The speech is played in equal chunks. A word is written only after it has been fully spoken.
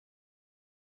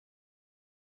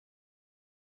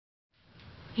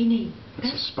He need.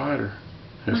 It's a spider.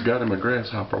 It's got him a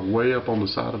grasshopper way up on the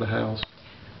side of the house.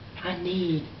 I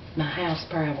need my house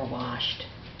power washed.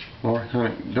 Lori,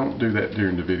 honey, don't do that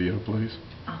during the video, please.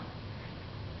 Oh.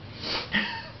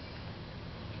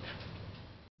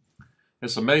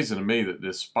 It's amazing to me that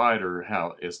this spider,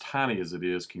 how as tiny as it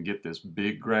is, can get this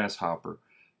big grasshopper.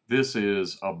 This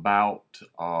is about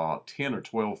 10 or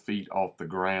 12 feet off the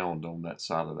ground on that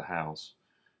side of the house.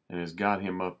 And it's got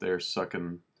him up there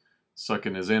sucking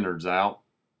his innards out.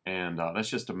 And that's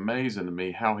just amazing to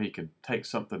me how he could take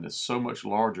something that's so much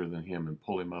larger than him and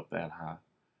pull him up that high.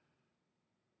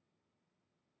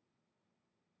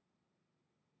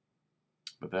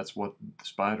 But that's what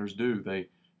spiders do. They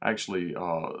actually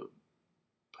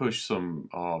push some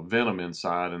venom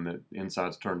inside, and the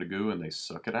inside's turned to goo, and they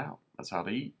suck it out. That's how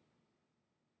they eat.